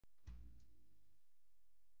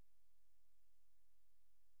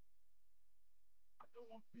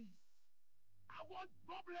peace. I want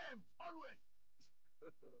problems always.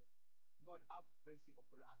 God have mercy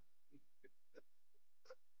upon us.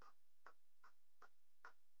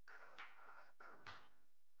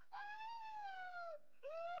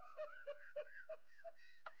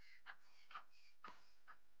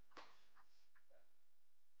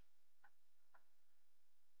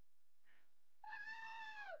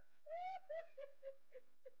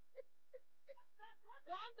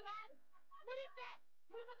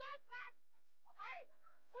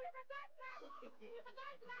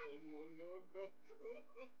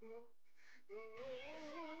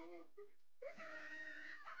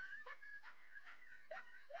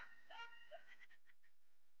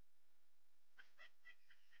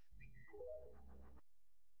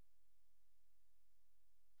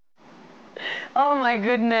 Oh my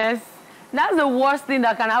goodness. That's the worst thing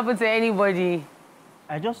that can happen to anybody.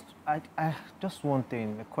 I just one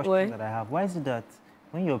thing, a question What? that I have. Why is it that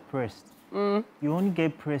when you're pressed, you only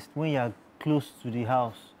get pressed when you're close to the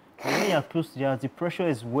house? And when you're close to the house, the pressure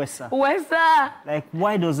is worse. Where's that? Like,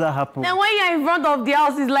 why does that happen? And when you're in front of the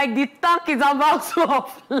house, it's like the tank is about to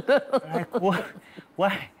offload. Like, what?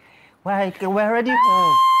 Why? We're already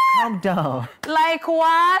home. Calm down. Like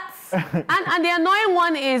what? and the annoying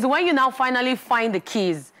one is when you now finally find the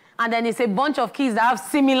keys, and then it's a bunch of keys that have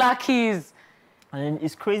similar keys. And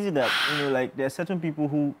it's crazy that, like, there are certain people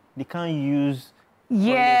who, they can't use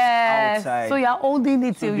yes. outside. So you're holding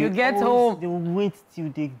it till you get home. They'll wait till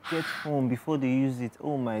they get home before they use it.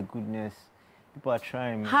 Oh my goodness. People are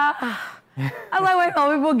trying. That's why when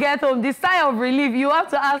some people get home, the sigh of relief, you have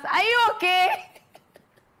to ask, are you okay?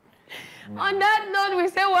 On that note, we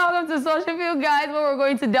say welcome to Social View, guys, where we're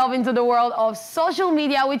going to delve into the world of social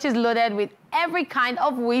media, which is loaded with every kind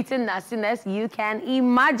of wit and nastiness you can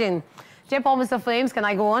imagine. J. Paul, Mr. Flames, can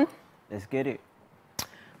I go on? Let's get it.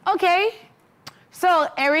 Okay. So,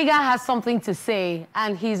 Eriga has something to say,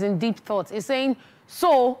 and he's in deep thoughts. He's saying,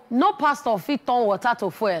 so, no pastor fit turn water to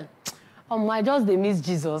fuel. Oh my, just they miss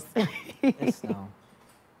Jesus. Yes, now.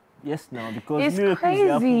 Yes, now, because it's miracles crazy.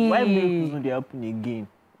 happen. Why miracles don't they happen again?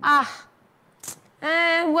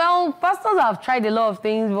 Well, pastors have tried a lot of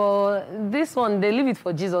things, but this one, they leave it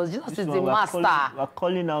for Jesus. Jesus is the master. We're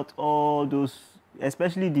calling out all those,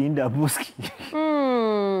 especially the Indabuski.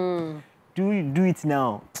 Do it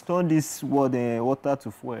now. Turn this water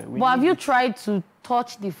to fuel. But have you tried to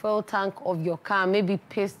touch the fuel tank of your car, maybe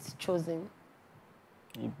paste chosen?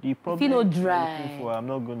 The problem feel I'm dry. looking for, I'm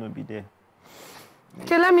not going to be there.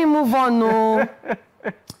 Okay, let me move on, no.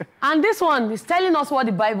 And this one is telling us what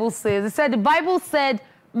the Bible says. It said, the Bible said,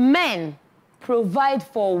 men provide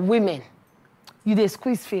for women. You dey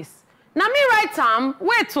squeeze face. Now me right time,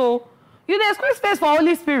 wait oh, you dey squeeze face for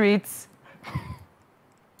Holy Spirit.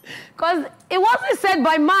 Because it wasn't said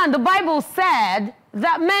by man. The Bible said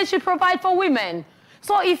that men should provide for women.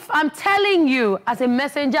 So if I'm telling you as a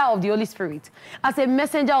messenger of the Holy Spirit, as a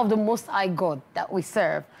messenger of the Most High God that we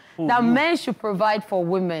serve, that men should provide for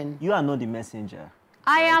women. You are not the messenger.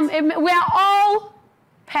 I am. We are all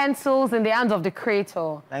pencils in the hands of the Creator.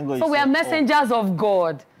 So we are messengers of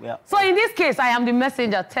God. So in this case, I am the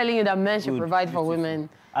messenger telling you that men should provide for women.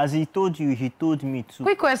 As he told you, he told me too.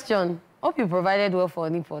 Quick question. Hope you provided well for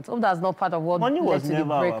Nipot. Hope that's not part of what money was led to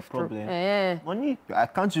never the our problem. Money,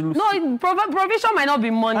 can't you look? No, provision might not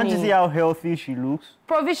be money. Can't you see how healthy she looks?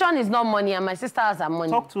 Provision is not money, and my sister has her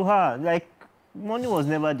money. Talk to her. Like, money was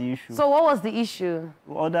never the issue. So what was the issue?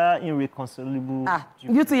 Other irreconcilable...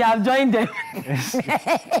 you two have joined them. Let's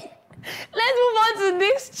move on to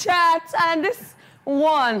this chat. And this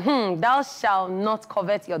one, thou shalt not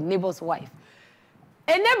covet your neighbor's wife.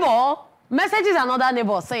 A neighbor messages another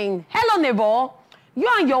neighbor saying, hello, neighbor. You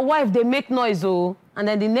and your wife, they make noise, oh. And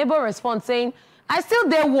then the neighbor responds saying, I still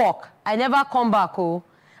there walk. I never come back, oh.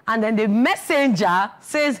 And then the messenger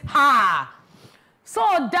says, ha. So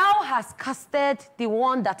thou hast casted the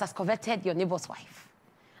one that has coveted your neighbor's wife.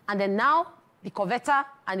 And then now, the coveter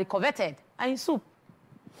and the coveted are in soup.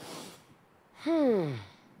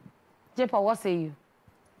 Jepa, what say you?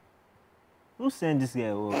 Who sent this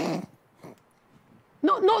guy over?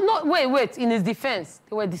 No, wait. In his defense,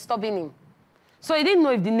 they were disturbing him. So he didn't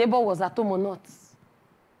know if the neighbor was at home or not.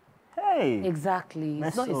 Hey! Exactly.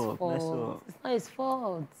 It's not his fault. It's not his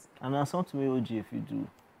fault. And I'll sound to me, OG, if you do.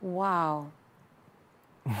 Wow.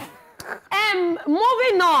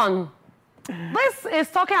 Moving on. This is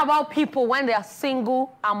talking about people when they are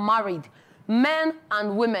single and married, men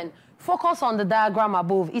and women. Focus on the diagram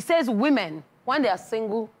above. It says women, when they are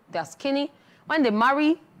single, they are skinny. When they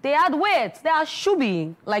marry, they add weight. They are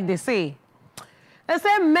chubby, like they say. They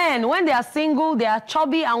say men, when they are single, they are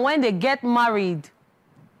chubby, and when they get married,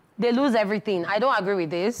 they lose everything. I don't agree with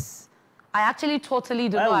this. I actually totally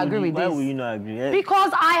do not agree with this. Why will you not agree?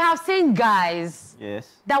 Because I have seen guys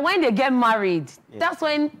that when they get married, that's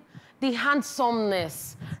when the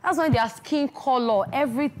handsomeness, that's when their skin color,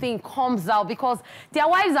 everything comes out because their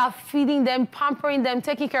wives are feeding them, pampering them,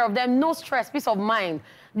 taking care of them, no stress, peace of mind.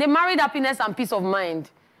 They married happiness and peace of mind.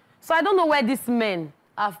 So I don't know where these men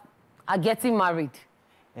are getting married.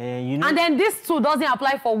 You know, and then this too doesn't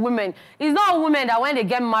apply for women. It's not women that when they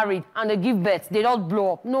get married and they give birth, they don't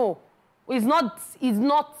blow up. No, it's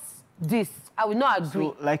not this. I will not agree.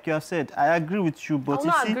 So, like you have said, I agree with you, but I will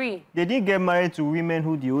not agree. They didn't get married to women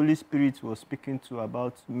who the Holy Spirit was speaking to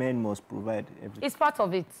about men must provide everything. It's part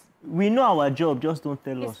of it. We know our job, just don't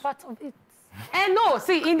tell us. It's part of it. And no,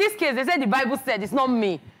 see, in this case, they said the Bible said it's not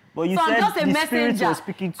me. But you so said I'm just a the messenger. Spirit was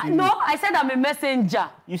speaking to you. No, I said I'm a messenger.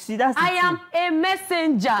 You see, that's the I thing. am a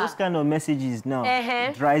messenger. Those kind of messages now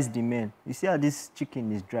dries the men. You see how this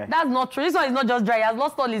chicken is dry? That's not true. This one is not just dry. He has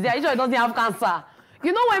lost all his hair. He doesn't have cancer.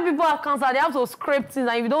 You know when people have cancer, they have to scrape things,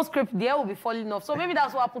 and if you don't scrape, the hair will be falling off. So maybe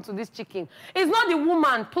that's what happened to this chicken. It's not the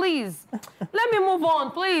woman, please. Let me move on,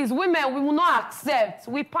 please. Women, we will not accept.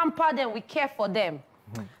 We pamper them. We care for them.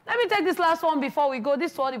 Let me take this last one before we go.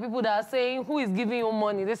 This is all the people that are saying, who is giving you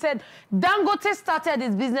money? They said, Dangote started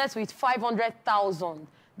his business with 500,000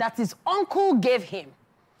 that his uncle gave him.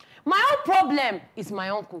 My own problem is my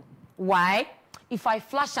uncle. Why? If I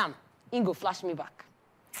flash him, he go flash me back.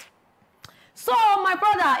 So, my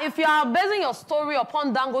brother, if you are basing your story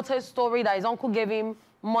upon Dangote's story that his uncle gave him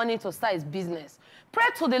money to start his business, pray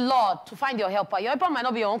to the Lord to find your helper. Your helper might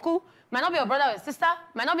not be your uncle, might not be your brother or your sister,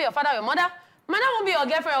 might not be your father or your mother, might not be your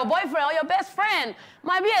girlfriend or boyfriend or your best friend,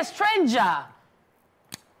 might be a stranger.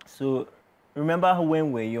 So, remember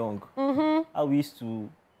when we were young, how we used to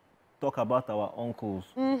talk about our uncles.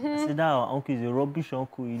 I said that our uncle is a rubbish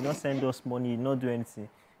uncle, he not send us money, he not do anything.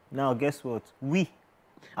 Now, guess what? We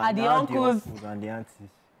are the uncles and the aunties.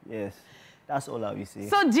 Yes, that's all I will say.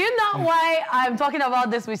 So do you know why I'm talking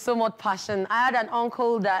about this with so much passion? I had an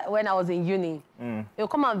uncle that when I was in uni, he'll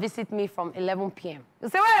come and visit me from 11 p.m. He'll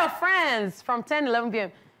say, where are your friends? From 10, 11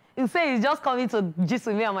 p.m. He'll say he's just coming to gist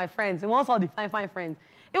with me and my friends. He wants all the fine friends.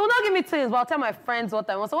 He will not give me things, but I'll tell my friends what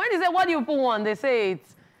I want. So when they say, what do you want? They say it.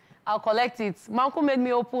 I'll collect it. My uncle made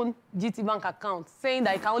me open GT bank account, saying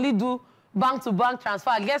that I can only do bank-to-bank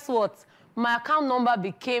transfer. Guess what? My account number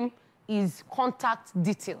became his contact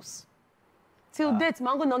details. Till date,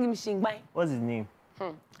 my uncle not give me shingbai. What's his name?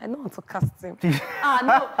 I don't want to cast him.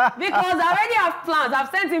 No, because I already have plans. I've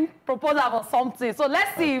sent him proposal for something. So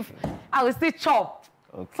let's see if I will still chop.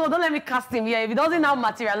 Okay. So don't let me cast him here. If he doesn't now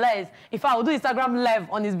materialize, if I will do Instagram live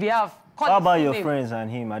on his behalf. How about your friends and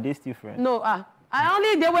him? Are they still friends? No, we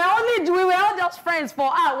were all just friends for,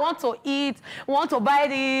 want to eat, want to buy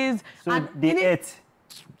this. So and they ate?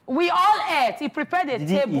 We all ate. He prepared a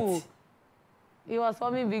table. Eat? He was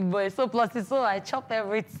forming big boy. So plus, so I chop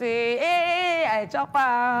everything. Hey, I chop.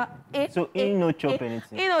 So he no chop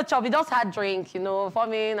anything? He no chop. He just had drink, you know, for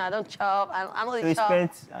me. I don't chop. I know he chop. So he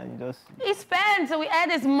spent and he just... He spent. So we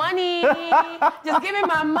had his money. Just give me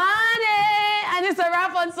my money. And it's a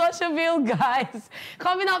wrap on Social Bill, guys.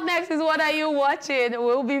 Coming up next is What Are You Watching?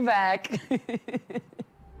 We'll be back.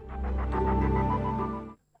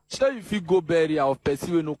 So if you go bury our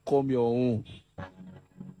person will not come your own.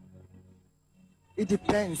 It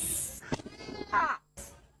depends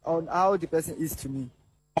on how the person is to me.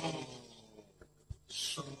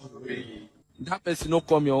 Sorry. That person not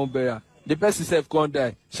come your own burial. The person self can't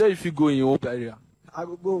die. So if you go in your own burial. I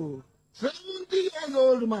will go. 70 years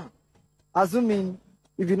old man. Assuming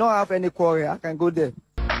if you don't have any quarrel, I can go there.